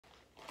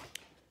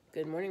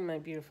Good morning, my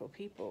beautiful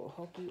people.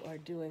 Hope you are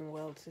doing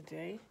well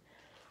today.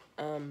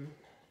 Um,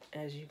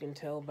 as you can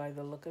tell by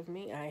the look of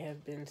me, I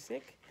have been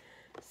sick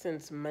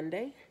since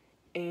Monday,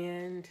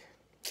 and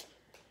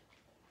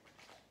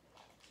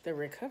the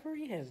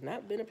recovery has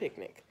not been a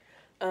picnic.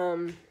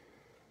 Um,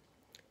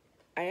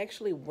 I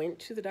actually went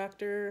to the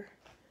doctor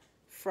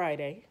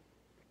Friday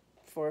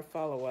for a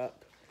follow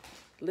up,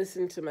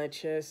 listened to my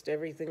chest,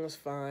 everything was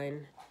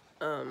fine.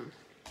 Um,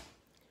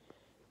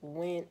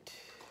 went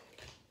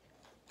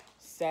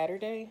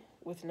Saturday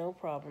with no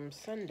problems,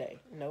 Sunday,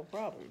 no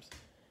problems.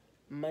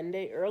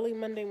 Early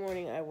Monday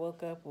morning, I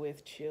woke up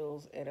with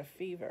chills and a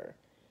fever.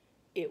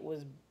 It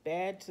was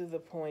bad to the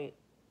point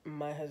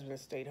my husband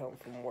stayed home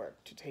from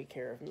work to take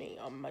care of me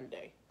on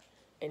Monday.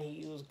 And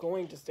he was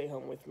going to stay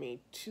home with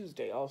me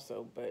Tuesday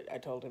also, but I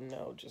told him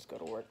no, just go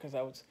to work because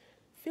I was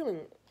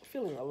feeling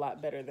feeling a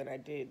lot better than I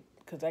did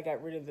because I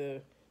got rid of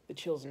the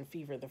chills and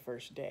fever the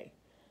first day.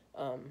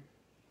 Um,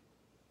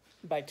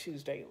 by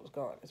Tuesday, it was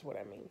gone, is what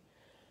I mean.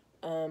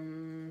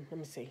 Let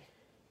me see.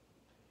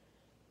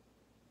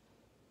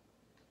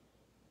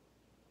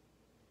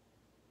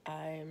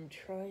 I'm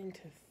trying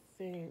to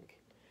think.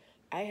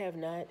 I have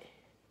not.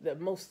 The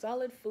most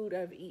solid food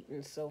I've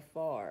eaten so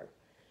far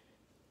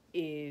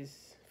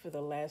is for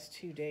the last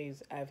 2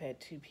 days, I've had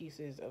 2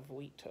 pieces of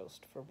wheat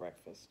toast for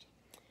breakfast.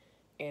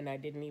 And I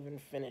didn't even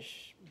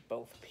finish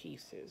both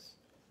pieces.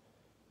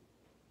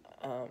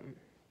 Um,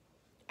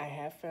 I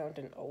have found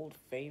an old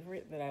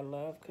favorite that I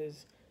love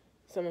because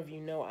some of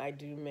you know I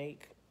do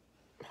make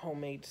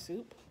homemade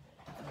soup.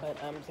 But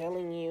I'm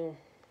telling you,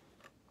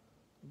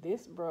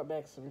 this brought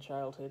back some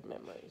childhood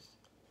memories.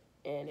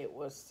 And it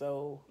was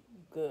so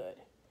good.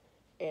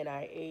 And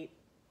I ate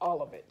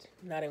all of it,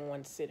 not in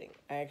one sitting.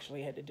 I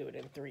actually had to do it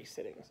in 3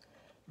 sittings.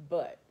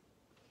 But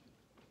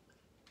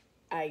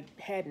I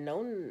had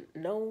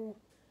no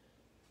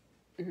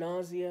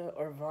nausea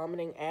or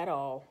vomiting at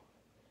all.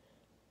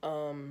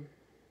 Um,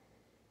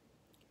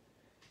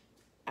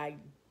 I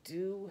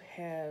do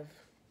have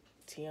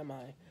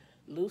TMI,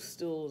 loose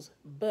stools,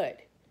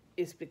 but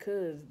it's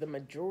because the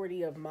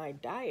majority of my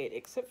diet,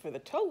 except for the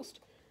toast,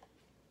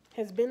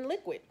 has been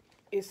liquid.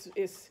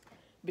 It's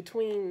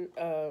between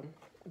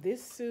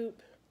this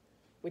soup,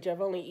 which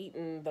I've only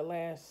eaten the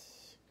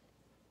last,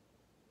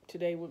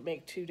 today would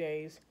make 2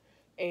 days,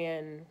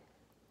 and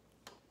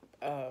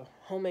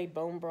homemade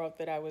bone broth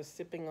that I was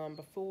sipping on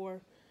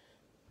before.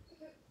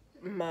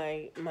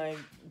 My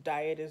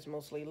diet is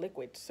mostly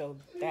liquid, so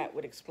that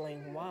would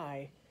explain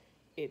why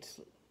it's.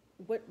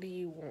 What do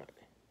you want?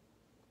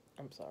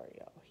 I'm sorry,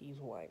 y'all. He's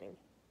whining.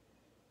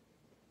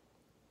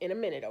 In a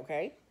minute,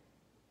 okay?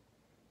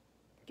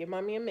 Give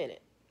mommy a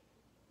minute.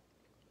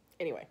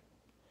 Anyway,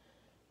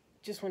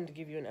 just wanted to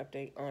give you an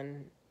update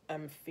on.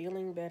 I'm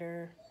feeling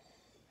better.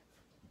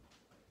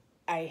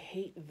 I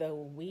hate the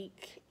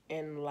weak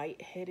and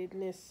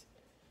lightheadedness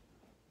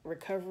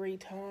recovery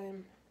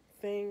time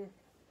thing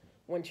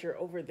once you're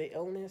over the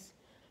illness.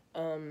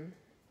 Um,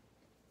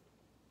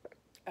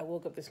 I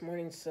woke up this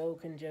morning so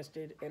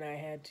congested and I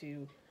had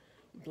to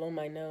blow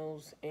my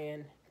nose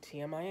and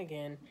TMI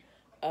again.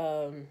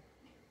 Um,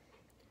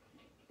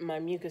 my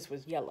mucus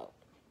was yellow,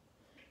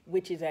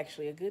 which is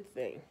actually a good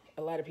thing.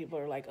 A lot of people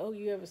are like, oh,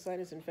 you have a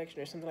sinus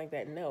infection or something like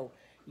that. No,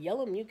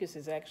 yellow mucus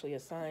is actually a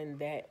sign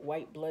that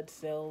white blood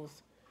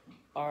cells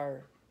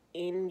are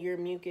in your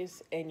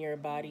mucus and your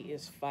body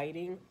is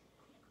fighting.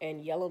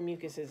 And yellow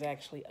mucus is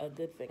actually a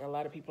good thing. A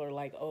lot of people are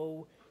like,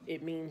 oh,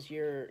 it means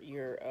you're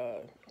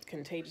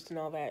contagious and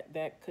all that.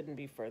 That couldn't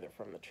be further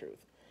from the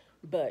truth.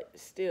 But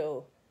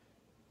still,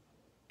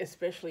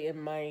 especially in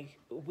my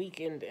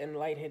weakened and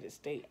lightheaded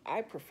state,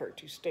 I prefer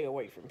to stay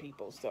away from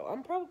people. So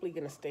I'm probably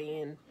going to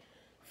stay in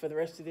for the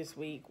rest of this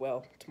week.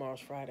 Well, tomorrow's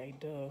Friday,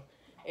 duh.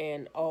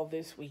 And all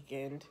this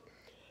weekend.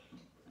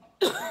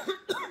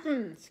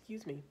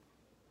 Excuse me.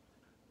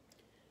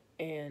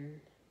 And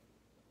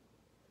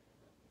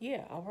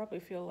yeah, I'll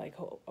probably feel like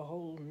a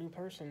whole new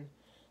person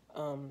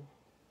um,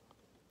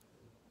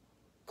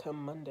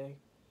 come Monday,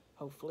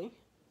 hopefully.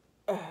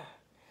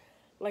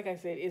 Like I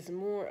said, it's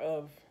more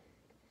of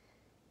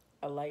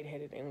a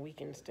lightheaded and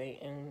weakened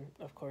state, and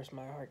of course,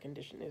 my heart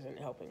condition isn't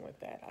helping with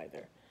that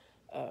either.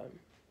 Um,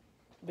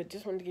 but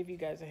just wanted to give you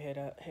guys a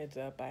heads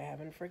up. I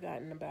haven't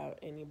forgotten about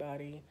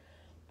anybody.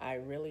 I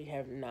really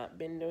have not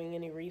been doing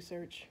any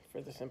research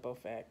for the simple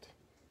fact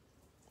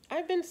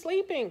I've been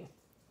sleeping.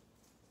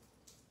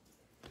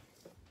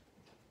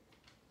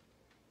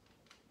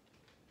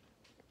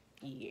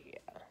 Yeah.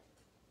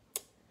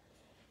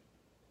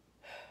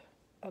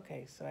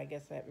 Okay, so I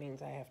guess that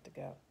means I have to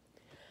go.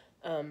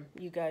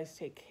 You guys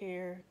take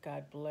care.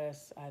 God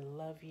bless. I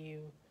love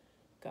you.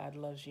 God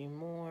loves you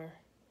more.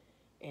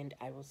 And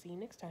I will see you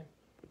next time.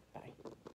 Bye.